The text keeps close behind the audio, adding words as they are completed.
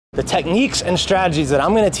The techniques and strategies that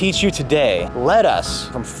I'm going to teach you today led us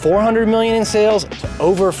from 400 million in sales to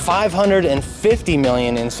over 550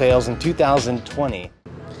 million in sales in 2020.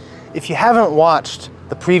 If you haven't watched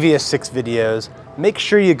the previous 6 videos, make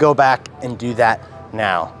sure you go back and do that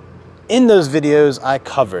now. In those videos, I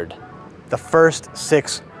covered the first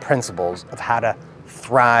 6 principles of how to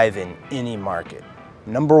thrive in any market.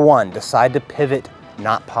 Number 1, decide to pivot,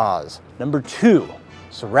 not pause. Number 2,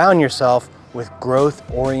 surround yourself with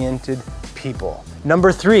growth-oriented people.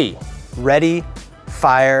 Number 3, ready,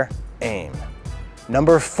 fire, aim.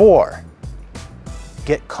 Number 4,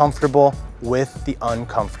 get comfortable with the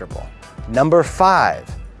uncomfortable. Number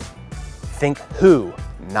 5, think who,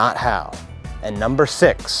 not how. And number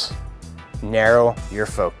 6, narrow your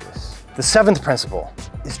focus. The 7th principle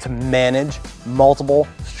is to manage multiple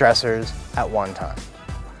stressors at one time.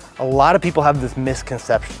 A lot of people have this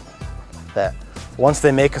misconception that once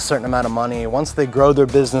they make a certain amount of money, once they grow their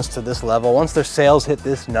business to this level, once their sales hit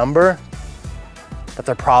this number, that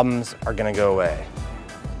their problems are gonna go away.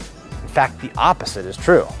 In fact, the opposite is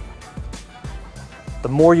true. The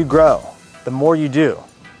more you grow, the more you do,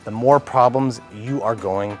 the more problems you are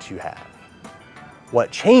going to have.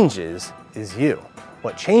 What changes is you.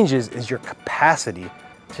 What changes is your capacity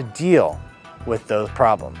to deal with those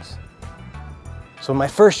problems. So in my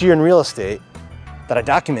first year in real estate, that I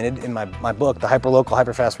documented in my book, The Hyperlocal,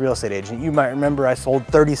 Hyperfast Real Estate Agent, you might remember I sold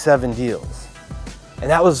 37 deals. And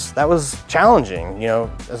that was challenging, you know,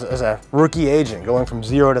 as a rookie agent going from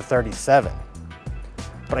 0 to 37.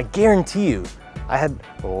 But I guarantee you, I had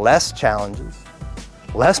less challenges,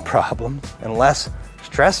 less problems, and less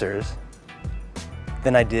stressors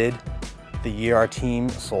than I did the year our team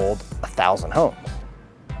sold 1,000 homes,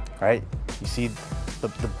 right? You see,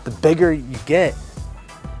 the bigger you get,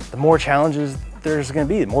 the more challenges there's gonna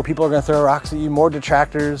be. More people are gonna throw rocks at you, more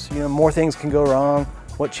detractors, you know, more things can go wrong.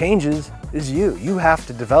 What changes is you. You have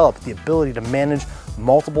to develop the ability to manage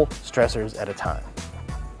multiple stressors at a time.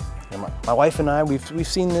 And my wife and I, we've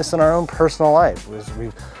seen this in our own personal life.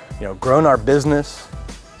 We've grown our business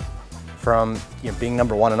from being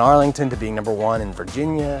number 1 in Arlington to being number 1 in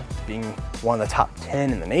Virginia, to being one of the top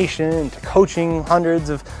 10 in the nation, to coaching hundreds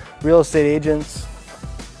of real estate agents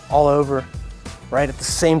all over. Right at the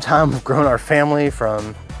same time, we've grown our family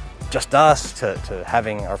from just us to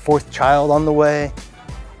having our 4th child on the way.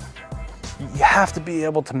 You have to be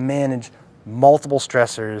able to manage multiple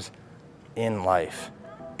stressors in life.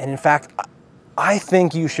 And in fact, I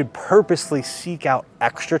think you should purposely seek out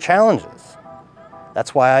extra challenges.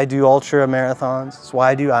 That's why I do ultra marathons. That's why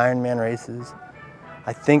I do Ironman races.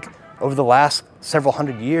 I think over the last several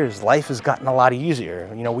hundred years, life has gotten a lot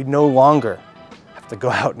easier. You know, we no longer have to go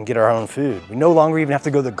out and get our own food. We no longer even have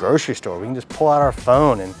to go to the grocery store. We can just pull out our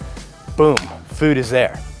phone and boom, food is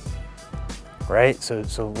there, right? So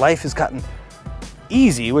life has gotten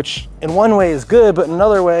easy, which in one way is good, but in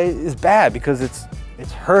another way is bad because it's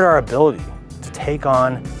hurt our ability to take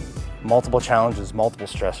on multiple challenges, multiple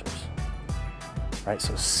stressors. Right,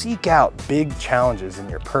 so seek out big challenges in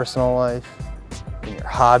your personal life, in your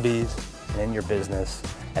hobbies, and in your business,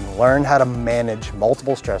 and learn how to manage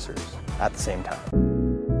multiple stressors at the same time.